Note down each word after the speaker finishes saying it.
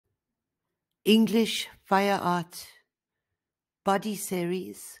English Fire Art, Body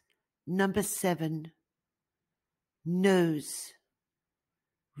Series, number 7. Nose,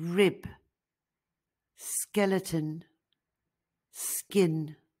 rib, skeleton,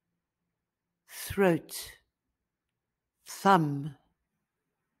 skin, throat, thumb,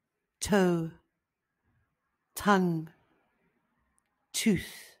 toe, tongue,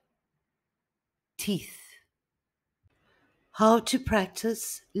 tooth, teeth. How to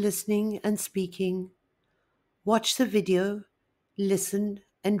practice listening and speaking. Watch the video, listen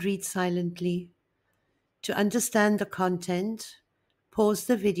and read silently. To understand the content, pause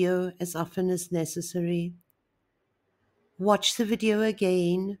the video as often as necessary. Watch the video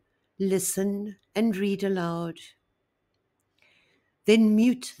again, listen and read aloud. Then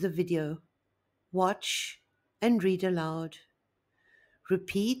mute the video, watch and read aloud.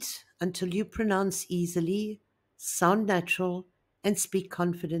 Repeat until you pronounce easily, sound natural, and speak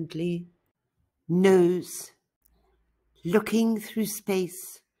confidently. Nose, looking through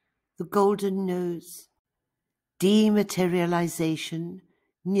space, the golden nose. Dematerialization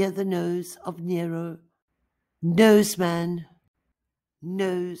near the nose of Nero. Noseman,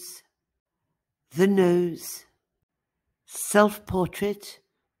 nose, the nose. Self-portrait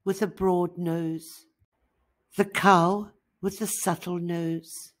with a broad nose. The cow with a subtle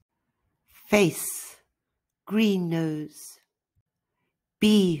nose. Face, green nose.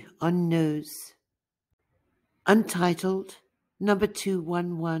 Bee on nose. Untitled, number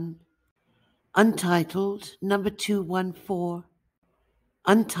 211. Untitled, number 214.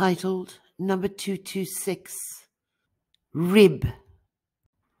 Untitled, number 226. Rib,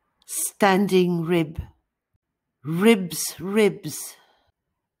 standing rib. Ribs, ribs.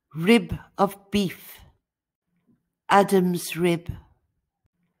 Rib of beef. Adam's rib.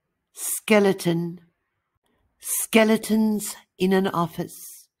 Skeleton. Skeletons in an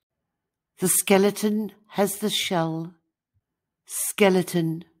office. The skeleton has the shell.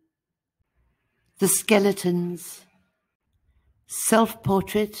 Skeleton. The skeletons.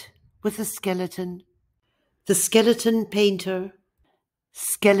 Self-portrait with a skeleton. The skeleton painter.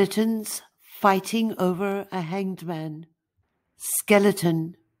 Skeletons fighting over a hanged man.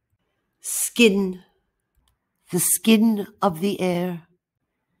 Skeleton. Skin. The skin of the air.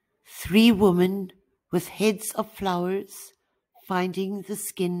 3 women with heads of flowers finding the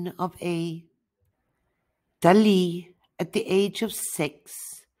skin of A. Dali, at the age of 6,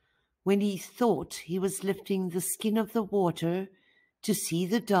 when he thought he was lifting the skin of the water to see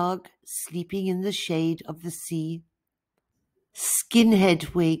the dog sleeping in the shade of the sea.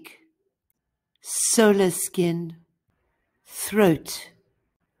 Skinhead wig. Solar skin. Throat.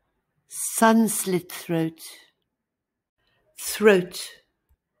 Sun-slit throat. Throat.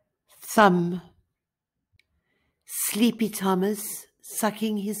 Thumb. Sleepy Thomas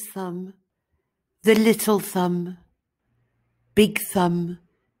sucking his thumb. The little thumb. Big thumb.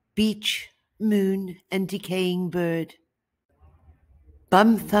 Beach, moon, and decaying bird.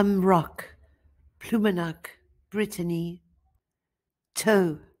 Bum Thumb Rock, Plumenok, Brittany.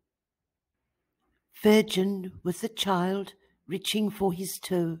 Toe. Virgin with a child reaching for his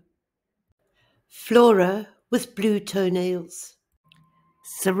toe. Flora with blue toenails.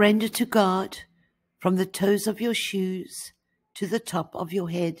 Surrender to God from the toes of your shoes to the top of your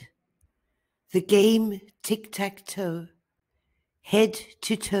head. The game tic-tac-toe. Head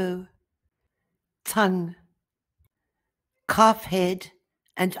to toe. Tongue. Calf head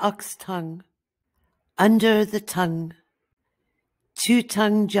and ox tongue. Under the tongue.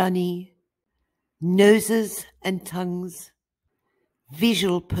 Two-tongue Johnny. Noses and tongues.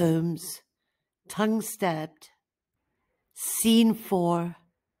 Visual poems. Tongue stabbed. Scene 4.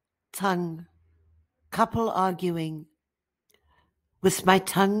 Tongue. Couple arguing. With my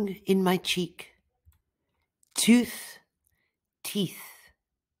tongue in my cheek. Tooth. Teeth.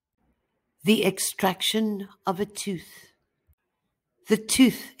 The extraction of a tooth. The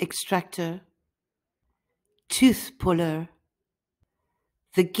tooth extractor. Tooth puller.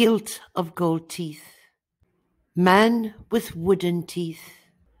 The guilt of gold teeth. Man with wooden teeth.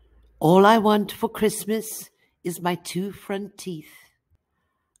 All I want for Christmas is my 2 front teeth.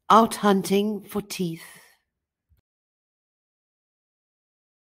 Out hunting for teeth.